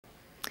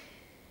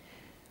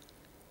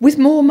With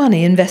more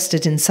money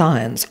invested in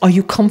science, are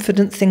you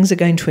confident things are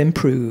going to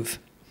improve?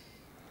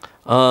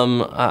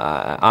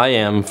 I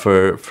am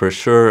for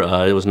sure.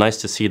 It was nice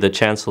to see the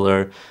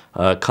Chancellor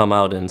come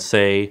out and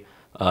say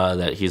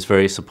that he's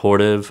very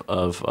supportive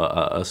of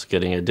us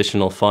getting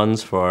additional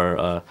funds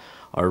for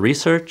our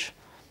research.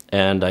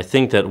 And I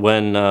think that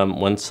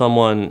when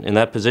someone in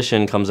that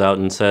position comes out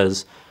and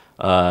says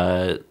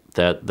that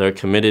they're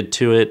committed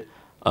to it,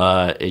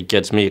 it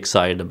gets me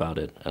excited about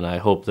it. And I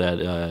hope that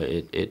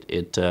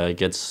it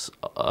gets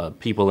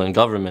people in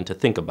government to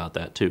think about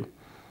that too.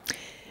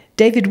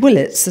 David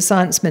Willetts, the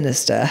Science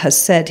Minister, has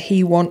said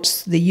he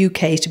wants the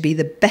UK to be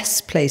the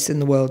best place in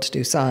the world to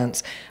do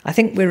science. I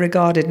think we're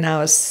regarded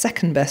now as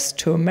second best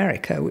to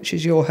America, which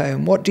is your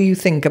home. What do you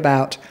think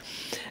about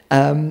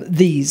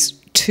these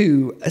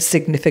two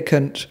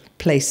significant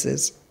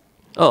places?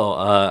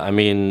 I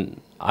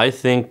mean, I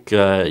think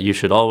you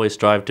should always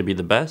strive to be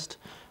the best.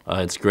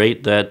 It's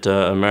great that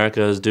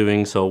America is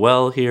doing so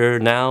well here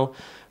now,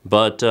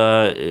 but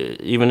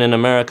even in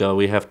America,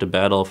 we have to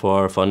battle for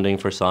our funding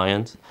for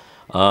science.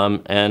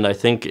 And I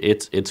think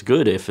it's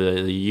good if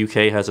the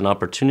UK has an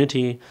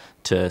opportunity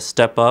to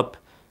step up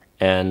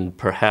and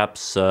perhaps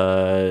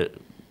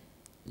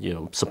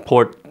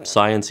support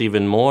science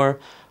even more.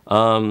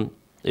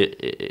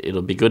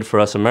 It'll be good for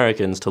us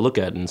Americans to look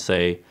at and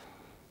say,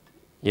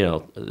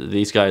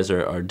 these guys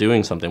are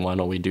doing something. Why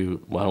don't we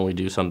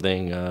do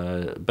something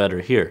better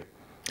here?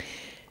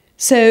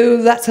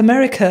 So that's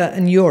America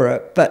and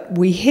Europe, but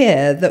we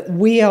hear that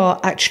we are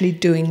actually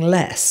doing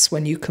less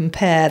when you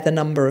compare the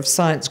number of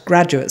science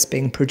graduates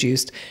being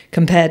produced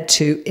compared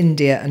to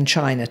India and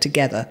China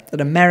together,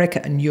 that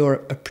America and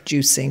Europe are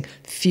producing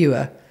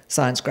fewer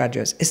science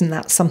graduates. Isn't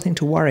that something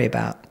to worry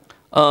about?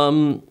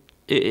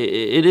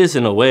 It is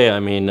in a way.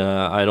 I mean,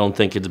 I don't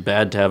think it's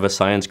bad to have a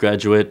science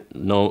graduate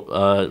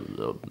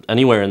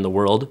anywhere in the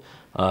world.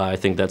 I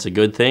think that's a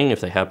good thing.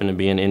 If they happen to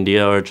be in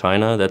India or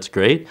China, that's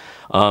great.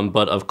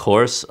 But of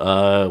course,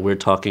 we're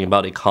talking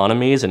about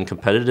economies and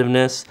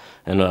competitiveness.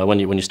 And when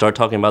you start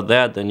talking about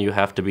that, then you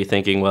have to be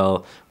thinking,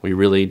 well, we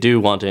really do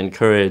want to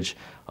encourage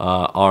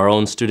our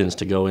own students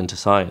to go into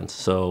science.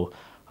 So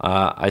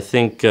I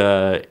think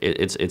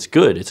it's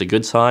good. It's a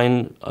good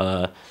sign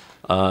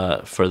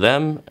for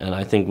them, and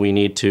I think we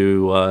need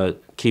to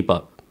keep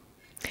up.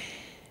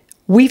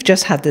 We've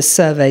just had this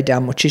survey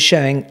done which is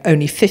showing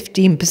only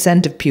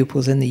 15% of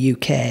pupils in the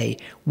UK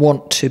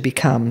want to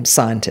become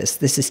scientists.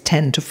 This is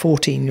 10 to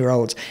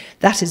 14-year-olds.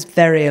 That is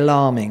very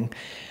alarming.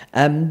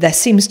 There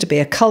seems to be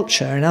a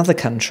culture in other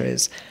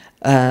countries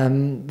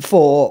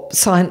for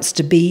science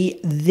to be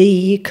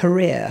the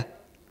career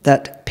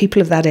that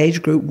people of that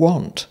age group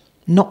want.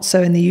 Not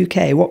so in the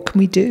UK. What can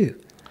we do?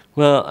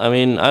 Well, I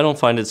mean, I don't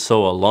find it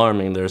so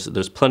alarming.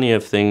 There's plenty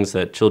of things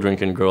that children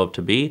can grow up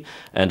to be,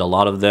 and a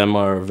lot of them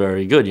are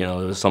very good.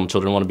 Some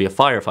children want to be a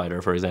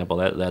firefighter, for example.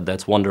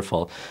 That's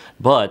wonderful.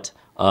 But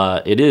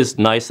it is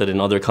nice that in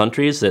other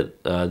countries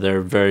that they're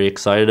very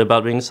excited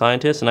about being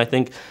scientists, and I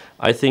think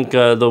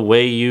the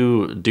way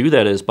you do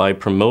that is by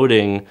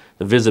promoting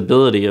the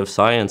visibility of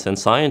science and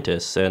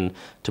scientists, and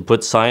to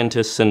put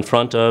scientists in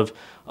front of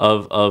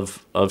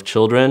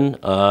children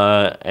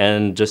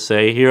and just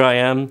say, here I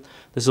am.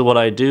 This is what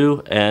I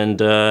do, and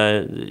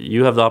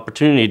you have the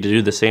opportunity to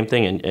do the same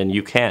thing, and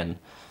you can.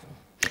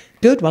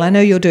 Good. Well, I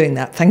know you're doing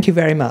that. Thank you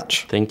very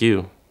much. Thank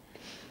you.